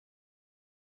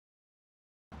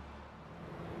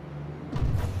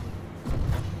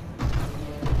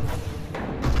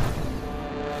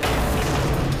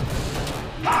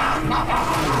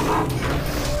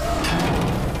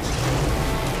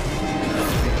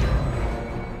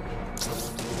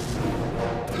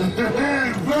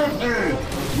Hey, Redhead!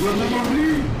 Remember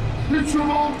me? It's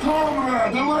your old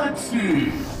comrade,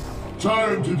 Alexei!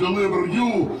 Time to deliver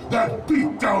you that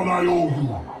beatdown I owe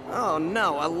you! Oh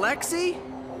no, Alexei?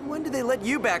 When did they let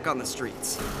you back on the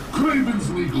streets? Craven's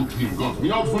legal team got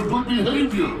me out for good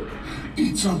behavior.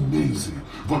 It's amazing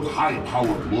what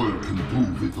high-powered lawyer can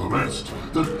do with arrest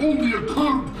that only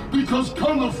occurred because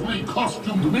colorfully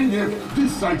costumed maniac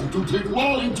decided to take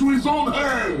law into his own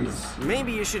hands.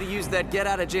 Maybe you should have used that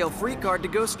get-out-of-jail-free card to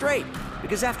go straight.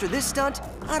 Because after this stunt,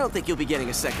 I don't think you'll be getting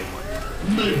a second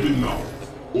one. Maybe not.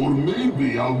 Or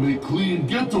maybe I'll make clean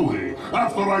getaway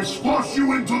after I squash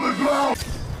you into the ground.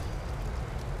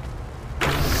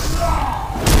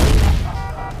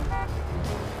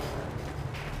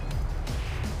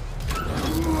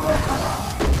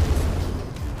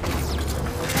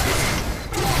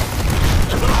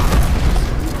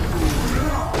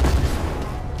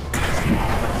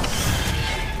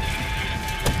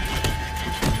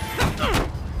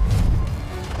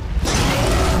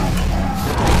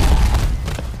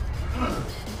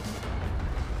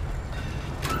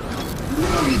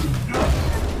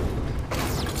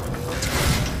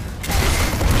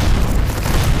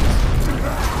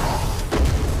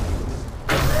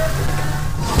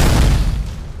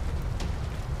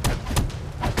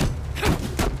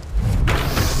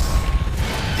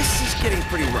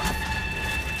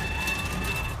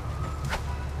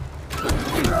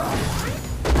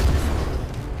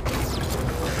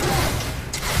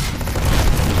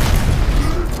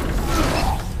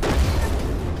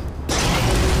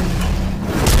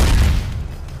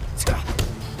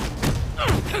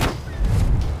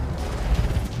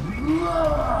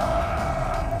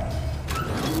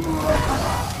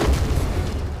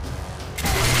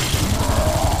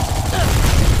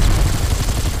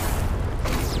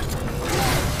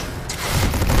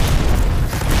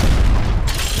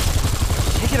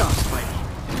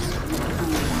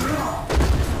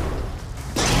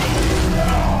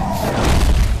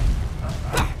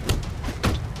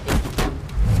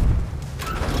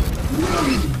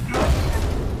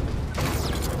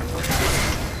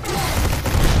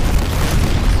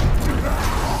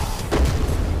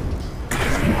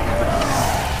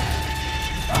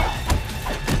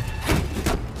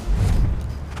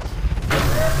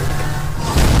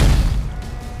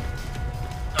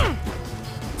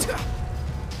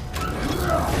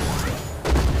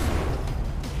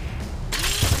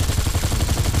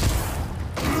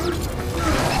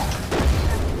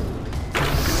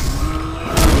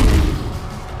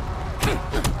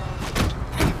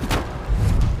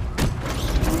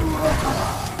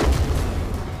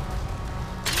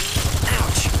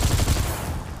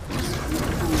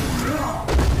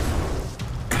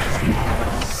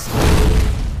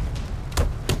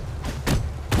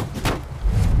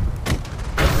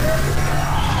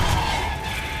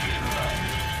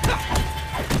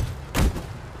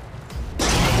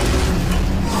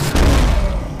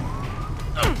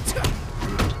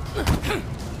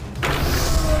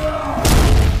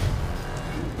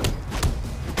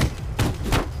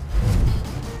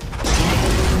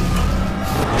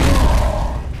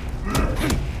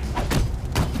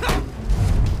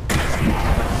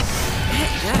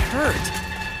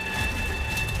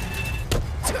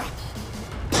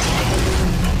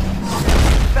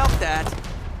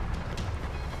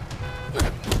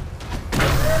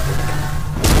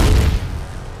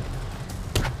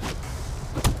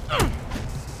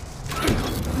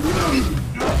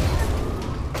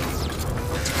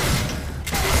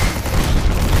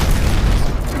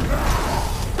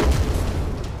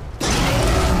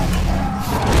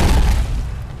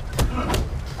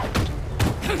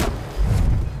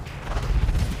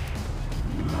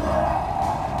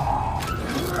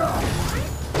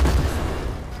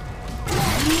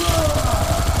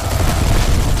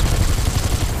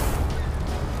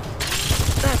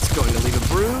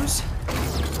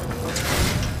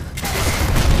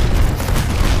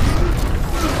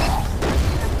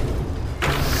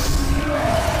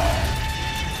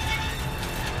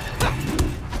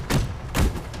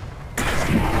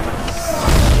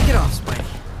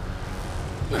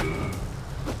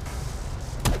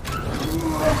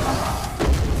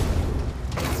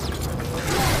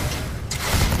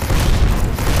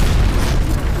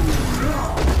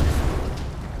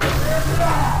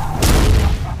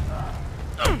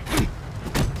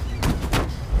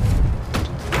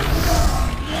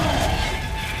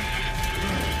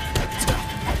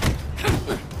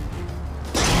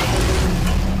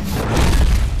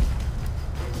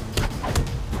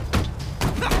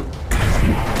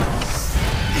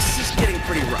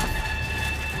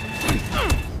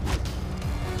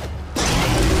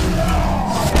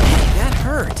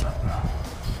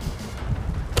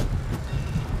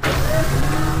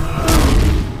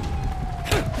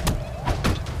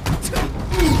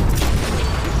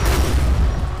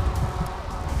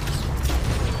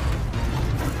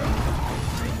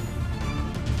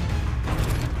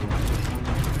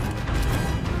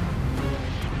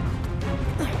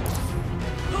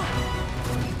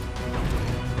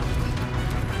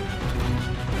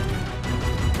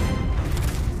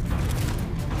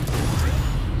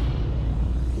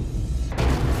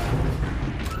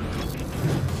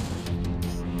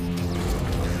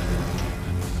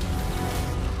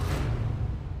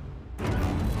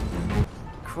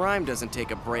 crime doesn't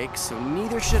take a break, so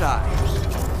neither should I.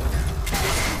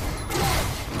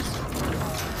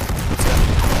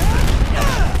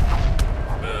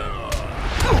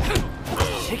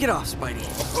 Take it off, Spidey.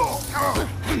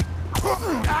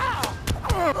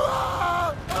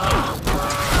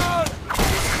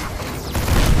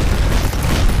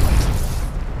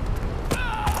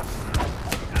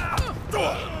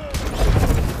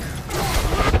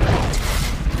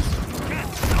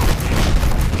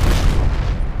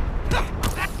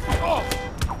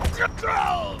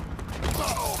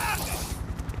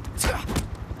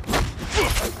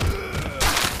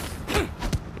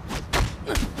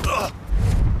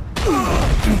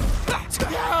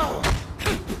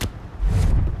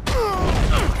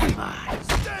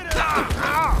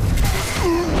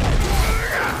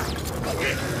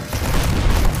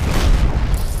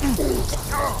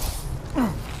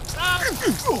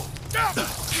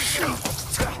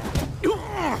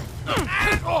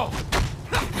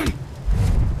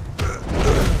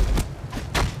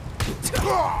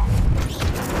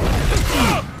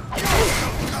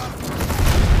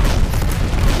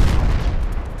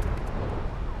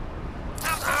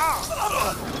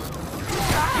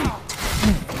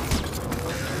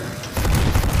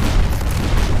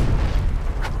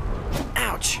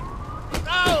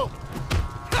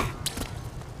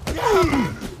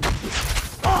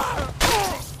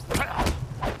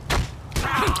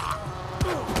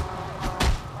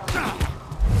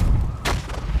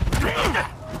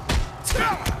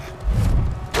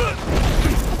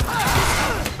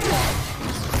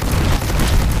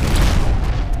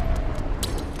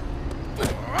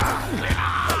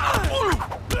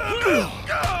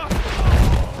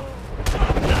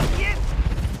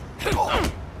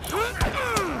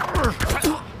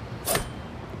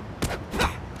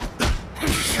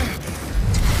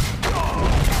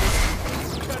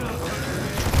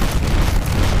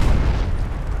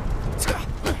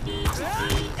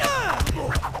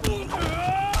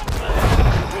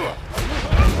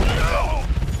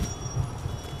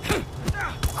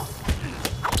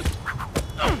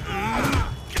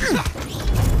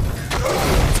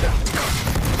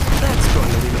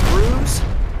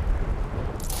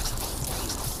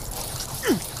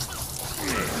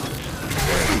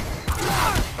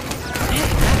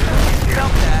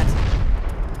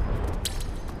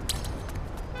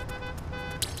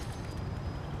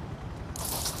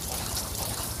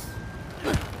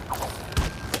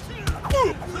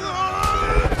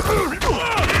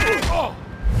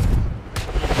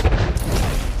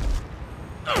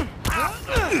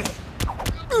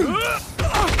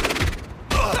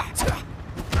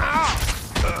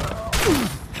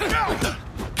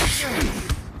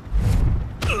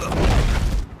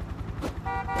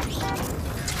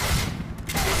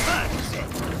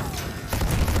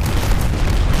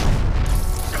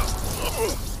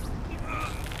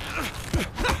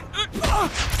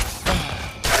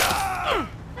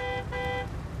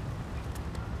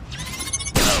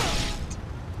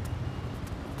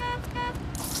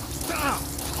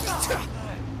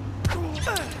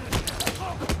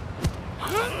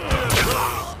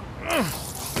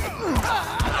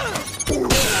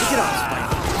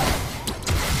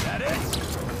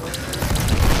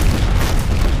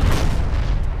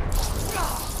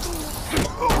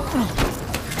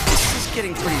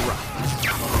 Getting pretty rough.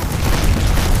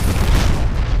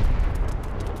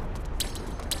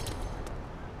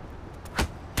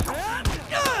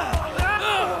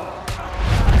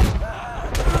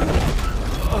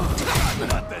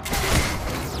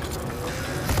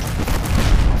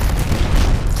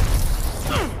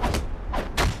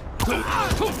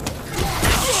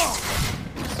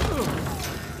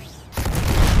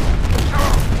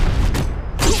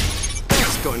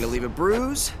 That's going to leave a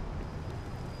bruise.